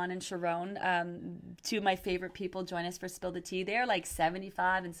Stefan and Sharon, two of my favorite people, join us for Spill the Tea. They're like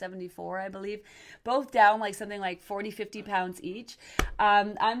 75 and 74, I believe. Both down like something like 40, 50 pounds each.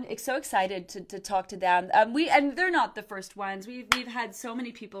 I'm so excited to talk to them. And they're not the first ones. We've had so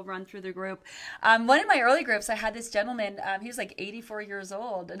many people run through the group. One of my early groups, I had this gentleman, he was like 84 years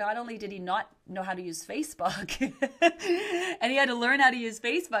old. And not only did he not know how to use Facebook, and he had to learn how to use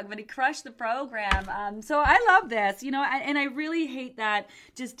Facebook, but he crushed the program. So I love this, and I really hate that.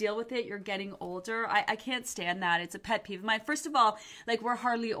 Just deal with it. You're getting older. I can't stand that. It's a pet peeve of mine. First of all, like, we're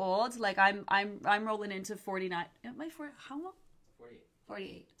hardly old. Like, I'm rolling into 49. Am I how long?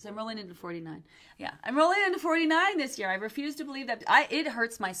 48. So I'm rolling into 49. Yeah, I'm rolling into 49 this year. I refuse to believe that. It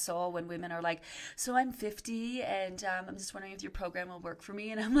hurts my soul when women are like, so I'm 50 and I'm just wondering if your program will work for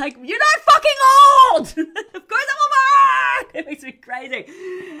me. And I'm like, you're not fucking old! Of course it will work! It makes me crazy.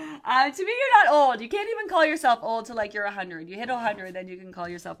 To me, you're not old. You can't even call yourself old till like you're 100. You hit 100, then you can call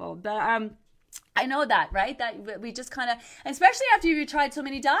yourself old. But I know that, right? That we just kind of, especially after you've tried so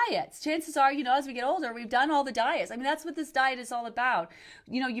many diets, chances are, as we get older, we've done all the diets. I mean, that's what this diet is all about.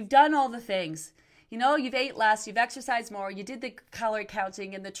 You've done all the things. You've ate less, you've exercised more, you did the calorie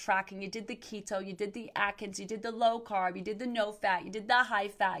counting and the tracking, you did the keto, you did the Atkins, you did the low carb, you did the no fat, you did the high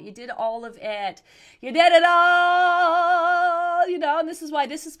fat, you did all of it. You did it all, and this is why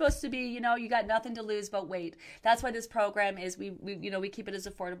this is supposed to be, you got nothing to lose but weight. That's why this program is, we keep it as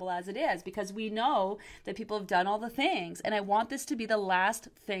affordable as it is, because we know that people have done all the things, and I want this to be the last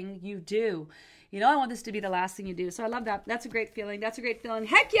thing you do. I want this to be the last thing you do. So I love that. That's a great feeling.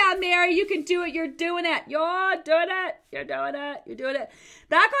 Heck yeah, Mary, you can do it. You're doing it. You're doing it. You're doing it. You're doing it.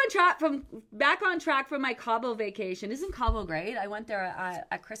 Back on track from my Cabo vacation. Isn't Cabo great? I went there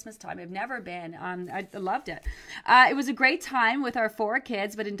at Christmas time. I've never been. I loved it. It was a great time with our 4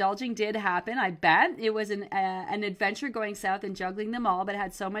 kids, but indulging did happen. I bet it was an adventure going south and juggling them all, but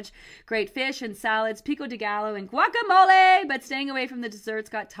had so much great fish and salads, pico de gallo and guacamole. But staying away from the desserts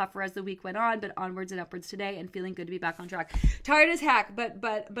got tougher as the week went on. But onwards and upwards today, and feeling good to be back on track. Tired as heck,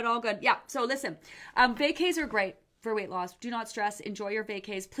 but all good. Yeah. So listen, vacays are great for weight loss. Do not stress. Enjoy your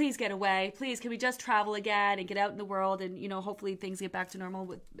vacays. Please get away. Please, can we just travel again and get out in the world, and hopefully things get back to normal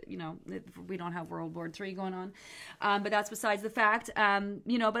with we don't have World War III going on. But that's besides the fact.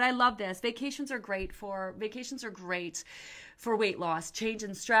 But I love this. Vacations are great for weight loss, change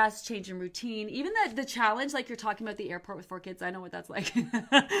in stress, change in routine, even the challenge, like you're talking about the airport with 4 kids. I know what that's like.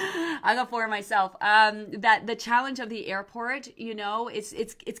 I got 4 myself. That the challenge of the airport,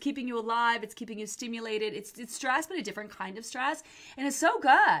 it's keeping you alive. It's keeping you stimulated. It's stress, but a different kind of stress. And it's so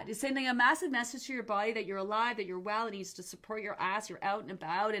good. It's sending a massive message to your body that you're alive, that you're well, it needs to support your ass. You're out and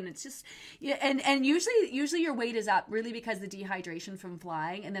about. And it's just, and usually your weight is up really because the dehydration from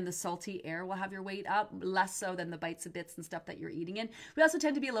flying, and then the salty air will have your weight up, less so than the bites and bits and stuff that you're eating in. We also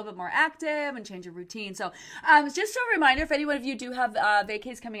tend to be a little bit more active and change your routine. So just a reminder, if any one of you do have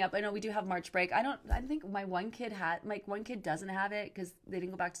vacays coming up, I know we do have March break. I think my one kid doesn't have it because they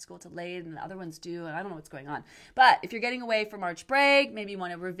didn't go back to school till late, and the other ones do, and I don't know what's going on. But if you're getting away for March break, maybe you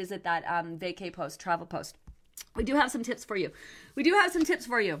want to revisit that vacay post, travel post. We do have some tips for you.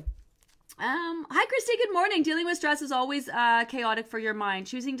 Hi, Christy. Good morning. Dealing with stress is always chaotic for your mind.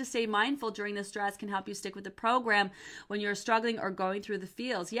 Choosing to stay mindful during the stress can help you stick with the program when you're struggling or going through the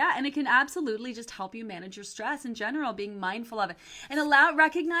feels. Yeah, and it can absolutely just help you manage your stress in general, being mindful of it and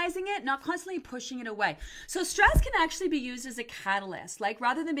recognizing it, not constantly pushing it away. So stress can actually be used as a catalyst. Like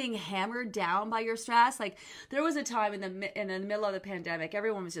rather than being hammered down by your stress, like there was a time in the middle of the pandemic,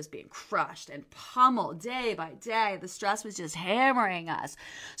 everyone was just being crushed and pummeled day by day. The stress was just hammering us.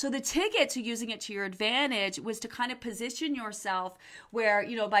 So the ticket to using it to your advantage was to kind of position yourself where,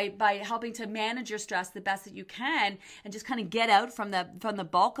 by helping to manage your stress the best that you can and just kind of get out from the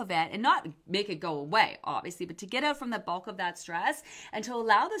bulk of it and not make it go away, obviously, but to get out from the bulk of that stress and to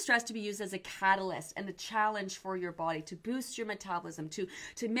allow the stress to be used as a catalyst and a challenge for your body to boost your metabolism, to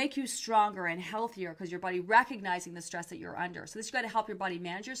make you stronger and healthier because your body recognizing the stress that you're under. So this is going to help your body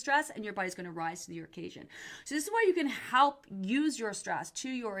manage your stress and your body's going to rise to the occasion. So this is why you can help use your stress to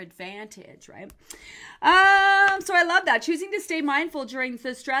your advantage. Right? So I love that. Choosing to stay mindful during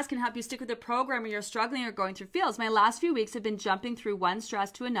the stress can help you stick with the program when you're struggling or going through feels. My last few weeks have been jumping through one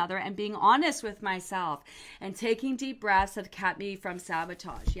stress to another and being honest with myself and taking deep breaths have kept me from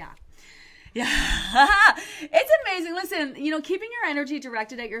sabotage. Yeah, it's amazing. Listen, keeping your energy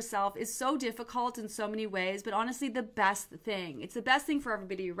directed at yourself is so difficult in so many ways, but honestly, the best thing. It's the best thing for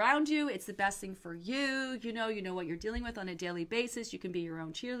everybody around you. It's the best thing for you. You know what you're dealing with on a daily basis. You can be your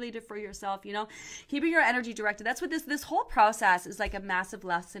own cheerleader for yourself, keeping your energy directed. That's what this whole process is like, a massive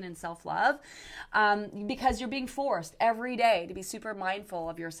lesson in self-love, because you're being forced every day to be super mindful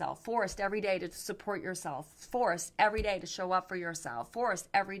of yourself, forced every day to support yourself, forced every day to show up for yourself, forced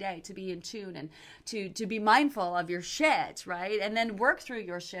every day to be in tune and to be mindful of your shit, right? And then work through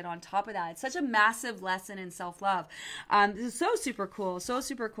your shit on top of that. It's such a massive lesson in self-love. This is so super cool. So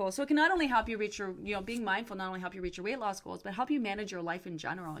it can not only help you reach your, being mindful, not only help you reach your weight loss goals, but help you manage your life in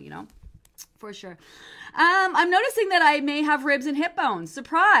general, For sure. I'm noticing that I may have ribs and hip bones.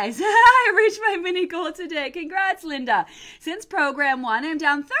 Surprise. I reached my mini goal today. Congrats, Linda. Since program 1, I'm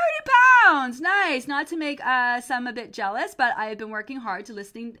down 30 pounds. Nice. Not to make some a bit jealous, but I have been working hard to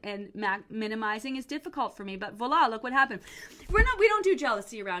listening and minimizing is difficult for me. But voila, look what happened. We don't do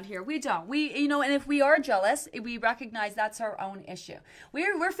jealousy around here. We don't. And if we are jealous, we recognize that's our own issue.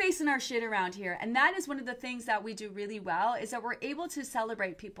 We're facing our shit around here. And that is one of the things that we do really well is that we're able to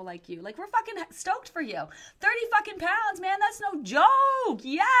celebrate people like you. Like we're fucking stoked for you. 30 fucking pounds, man, that's no joke.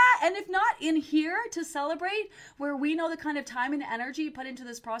 Yeah. And if not in here to celebrate, where we know the kind of time and energy you put into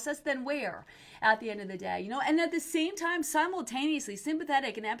this process, then where at the end of the day, and at the same time, simultaneously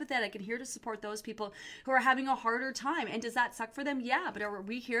sympathetic and empathetic and here to support those people who are having a harder time. And does that suck for them? Yeah. But are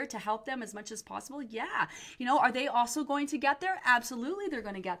we here to help them as much as possible? Yeah. Are they also going to get there? Absolutely. They're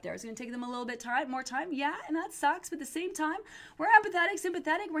going to get there. It's going to take them a little bit more time. Yeah. And that sucks. But at the same time, we're empathetic,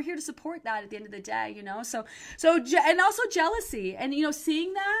 sympathetic. We're here to support that at the end of the day, and also jealousy and,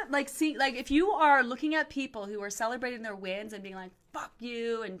 seeing that, like if you are looking at people who are celebrating their wins and being like, fuck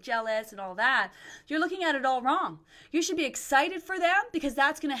you and jealous and all that, you're looking at it all wrong. You should be excited for them because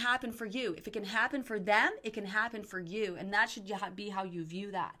that's going to happen for you. If it can happen for them, it can happen for you. And that should be how you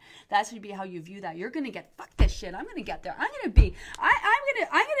view that. That should be how you view that. You're going to get, fuck this shit. I'm going to get there. I'm going to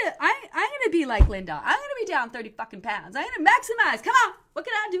be like Linda. I'm going to be down 30 fucking pounds. I'm going to maximize. Come on. What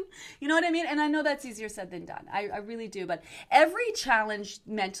can I do? You know what I mean? And I know that's easier said than done. I really do. But every challenge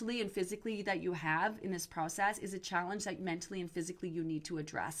mentally and physically that you have in this process is a challenge that mentally and physically you need to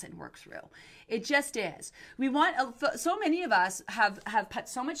address and work through. It just is. So many of us have put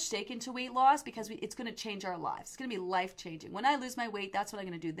so much stake into weight loss because it's going to change our lives. It's going to be life changing. When I lose my weight, that's when I'm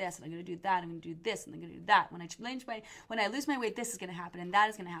going to do this, and I'm going to do that, I'm going to do this, and I'm going to do that. When I lose my weight, this is going to happen, and that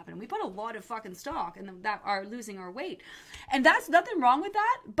is going to happen. And we put a lot of fucking stock in that are losing our weight, and that's nothing wrong with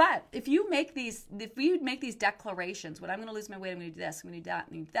that. But if we make these declarations, when I'm going to lose my weight, I'm going to do this, I'm going to do that,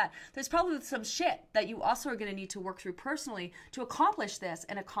 I'm going to do that. There's probably some shit that you also are going to need to work through personally to accomplish this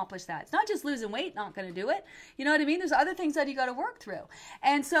and accomplish that. It's not just losing weight, not going to do it. You know what I mean? There's other things that you got to work through.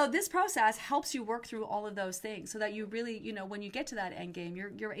 And so this process helps you work through all of those things so that you really, when you get to that end game,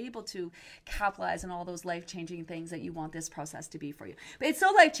 you're able to capitalize on all those life-changing things that you want this process to be for you. But it's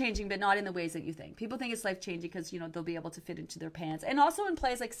so life-changing, but not in the ways that you think. People think it's life-changing because, they'll be able to fit into their pants. And also in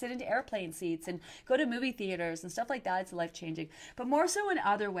plays like sit into airplane seats and go to movie theaters and stuff like that. It's life-changing. But more so in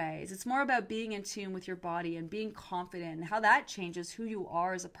other ways. It's more about being in tune with your body and being confident and how that changes who you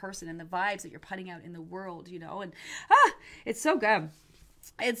are as a person and the vibes that you're putting out in the world, and it's so good.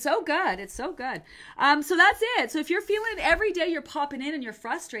 It's so good. It's so good. So that's it. So if you're feeling every day you're popping in and you're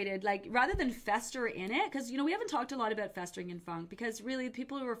frustrated, like rather than fester in it, because we haven't talked a lot about festering in funk, because really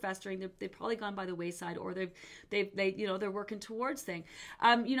people who are festering, they've probably gone by the wayside, or they're working towards things.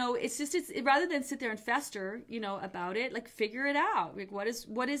 It's rather than sit there and fester, about it, like figure it out. Like what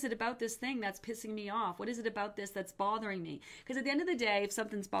is it about this thing that's pissing me off? What is it about this that's bothering me? Because at the end of the day, if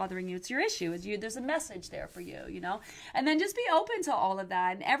something's bothering you, it's your issue. There's a message there for you, and then just be open to all of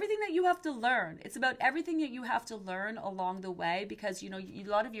that. And everything that you have to learn. It's about everything that you have to learn along the way, because, a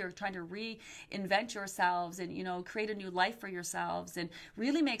lot of you are trying to reinvent yourselves and, create a new life for yourselves and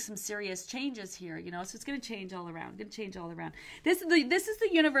really make some serious changes here, so it's going to change all around. This is the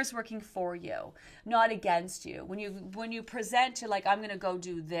universe working for you, not against you. When you present to like, I'm going to go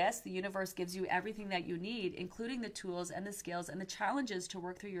do this, the universe gives you everything that you need, including the tools and the skills and the challenges to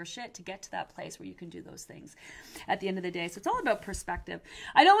work through your shit to get to that place where you can do those things at the end of the day. So it's all about perspective.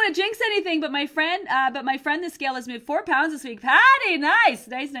 I don't want to jinx anything, but my friend, the scale has moved 4 pounds this week. Patty, nice.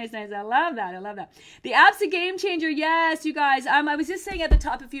 I love that. The app's a game changer. Yes, you guys. I was just saying at the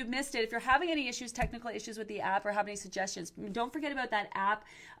top, if you've missed it, if you're having any technical issues with the app, or have any suggestions, don't forget about that app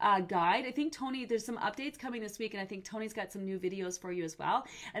guide. I think there's some updates coming this week, and I think Tony's got some new videos for you as well.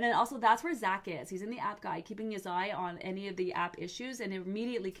 And then also, that's where Zach is. He's in the app guide, keeping his eye on any of the app issues and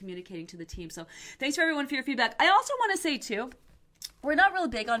immediately communicating to the team. So thanks for everyone for your feedback. I also want to say too, we're not real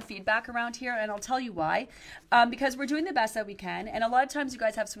big on feedback around here, and I'll tell you why. Because we're doing the best that we can, and a lot of times you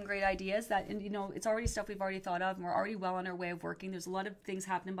guys have some great ideas that, and it's already stuff we've already thought of, and we're already well on our way of working. There's a lot of things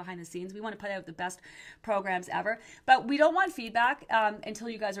happening behind the scenes. We want to put out the best programs ever, but we don't want feedback until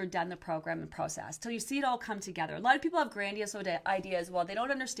you guys are done the program and process, till you see it all come together. A lot of people have grandiose ideas. Well, they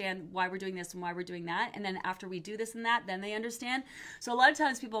don't understand why we're doing this and why we're doing that, and then after we do this and that, then they understand. So a lot of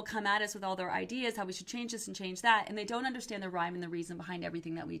times people come at us with all their ideas, how we should change this and change that, and they don't understand the rhyme and the reason behind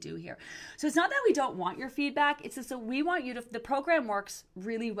everything that we do here. So it's not that we don't want your feedback, it's just that we want you to, the program works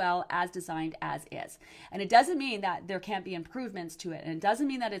really well as designed as is. And it doesn't mean that there can't be improvements to it, and it doesn't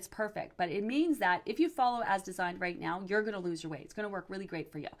mean that it's perfect, but it means that if you follow as designed right now, you're going to lose your weight. It's going to work really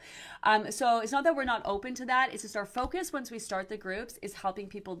great for you. So it's not that we're not open to that, it's just our focus once we start the groups is helping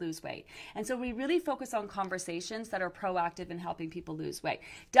people lose weight. And so we really focus on conversations that are proactive in helping people lose weight.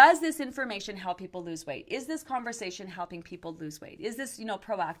 Does this information help people lose weight? Is this conversation helping people lose weight? Is this,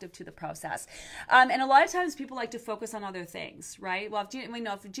 proactive to the process? And a lot of times people like to focus on other things, right? Well,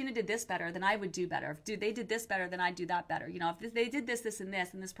 if Gina did this better, then I would do better. If they did this better, then I'd do that better. If they did this, and this,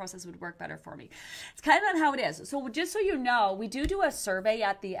 then this process would work better for me. It's kind of not how it is. So just so you know, we do a survey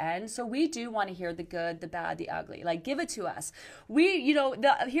at the end. So we do want to hear the good, the bad, the ugly. Like, give it to us. Hearing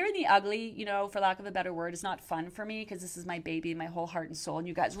the ugly, for lack of a better word, is not fun for me, because this is my baby, my whole heart and soul, and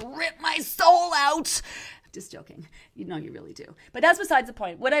you guys rip my soul out. Just joking. You really do. But that's besides the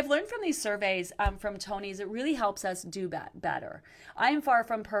point. What I've learned from these surveys from Tony is it really helps us do better. I am far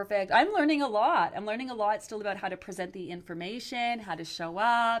from perfect. I'm learning a lot. Still about how to present the information, how to show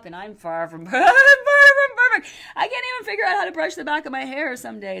up, and I'm far from perfect. I can't even figure out how to brush the back of my hair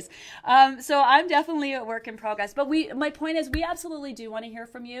some days. So I'm definitely a work in progress. But my point is, we absolutely do want to hear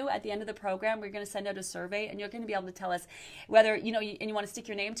from you at the end of the program. We're going to send out a survey, and you're going to be able to tell us whether, and you want to stick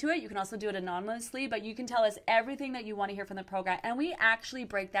your name to it. You can also do it anonymously, but you can tell us everything that you want to hear from the program. And we actually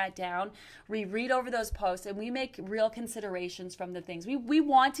break that down. We read over those posts, and we make real considerations from the things. We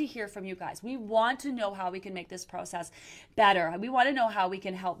want to hear from you guys. We want to know how we can make this process better. We want to know how we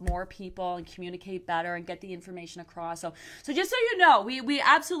can help more people and communicate better and get the information across. So just so you know, we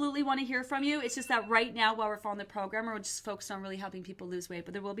absolutely want to hear from you. It's just that right now, while we're following the program, we're just focused on really helping people lose weight,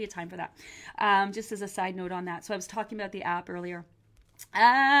 but there will be a time for that. Just as a side note on that. So I was talking about the app earlier.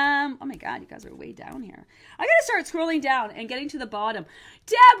 Oh my God, you guys are way down here. I gotta start scrolling down and getting to the bottom.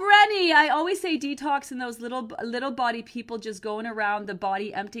 Deb Rennie, I always say detox, and those little body people just going around the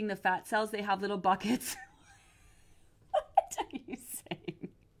body emptying the fat cells. They have little buckets. What are you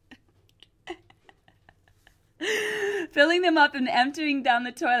saying? Filling them up and emptying down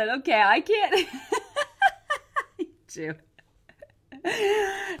the toilet. Okay, I can't. Too.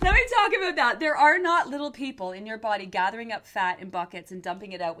 Let me talk about that. There are not little people in your body gathering up fat in buckets and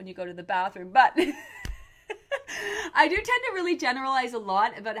dumping it out when you go to the bathroom, but I do tend to really generalize a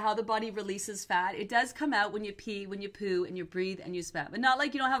lot about how the body releases fat. It does come out when you pee, when you poo, and you breathe and you sweat, but not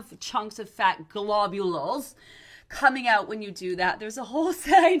like you don't have chunks of fat globules coming out when you do that. There's a whole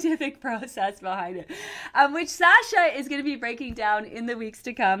scientific process behind it, which Sasha is going to be breaking down in the weeks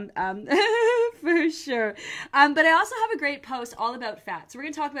to come, for sure. But I also have a great post all about fat. So we're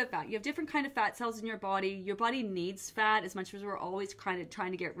going to talk about fat. You have different kind of fat cells in your body. Your body needs fat as much as we're always kind of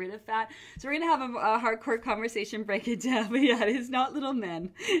trying to get rid of fat. So we're going to have a hardcore conversation, break it down. But yeah, it is not little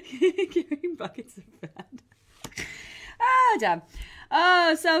men carrying buckets of fat. Damn.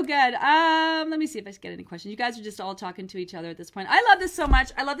 Oh, so good. Let me see if I get any questions. You guys are just all talking to each other at this point. I love this so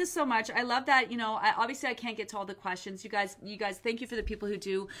much. I love that, obviously I can't get to all the questions. You guys, thank you for the people who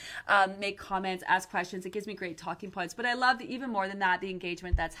do make comments, ask questions. It gives me great talking points. But I love even more than that, the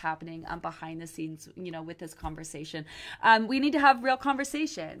engagement that's happening behind the scenes, with this conversation. We need to have real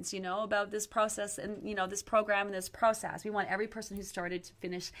conversations, about this process and, this program and this process. We want every person who started to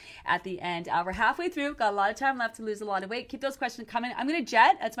finish at the end. We're halfway through. Got a lot of time left to lose a lot of weight. Keep those questions coming. I'm going to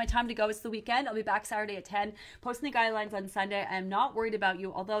jet. It's my time to go. It's the weekend. I'll be back Saturday at 10, posting the guidelines on Sunday. I'm not worried about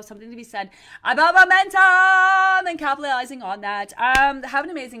you, although something to be said about momentum and capitalizing on that. Have an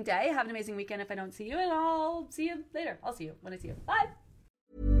amazing day. Have an amazing weekend if I don't see you, and I'll see you later. I'll see you when I see you. Bye.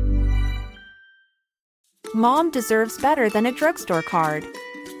 Mom deserves better than a drugstore card.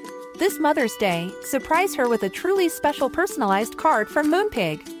 This Mother's Day, surprise her with a truly special personalized card from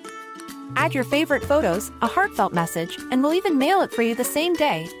Moonpig. Add your favorite photos, a heartfelt message, and we'll even mail it for you the same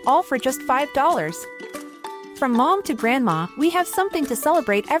day, all for just $5. From mom to grandma, we have something to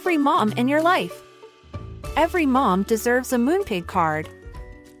celebrate every mom in your life. Every mom deserves a Moonpig card.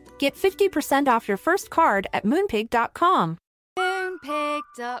 Get 50% off your first card at moonpig.com.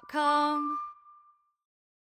 Moonpig.com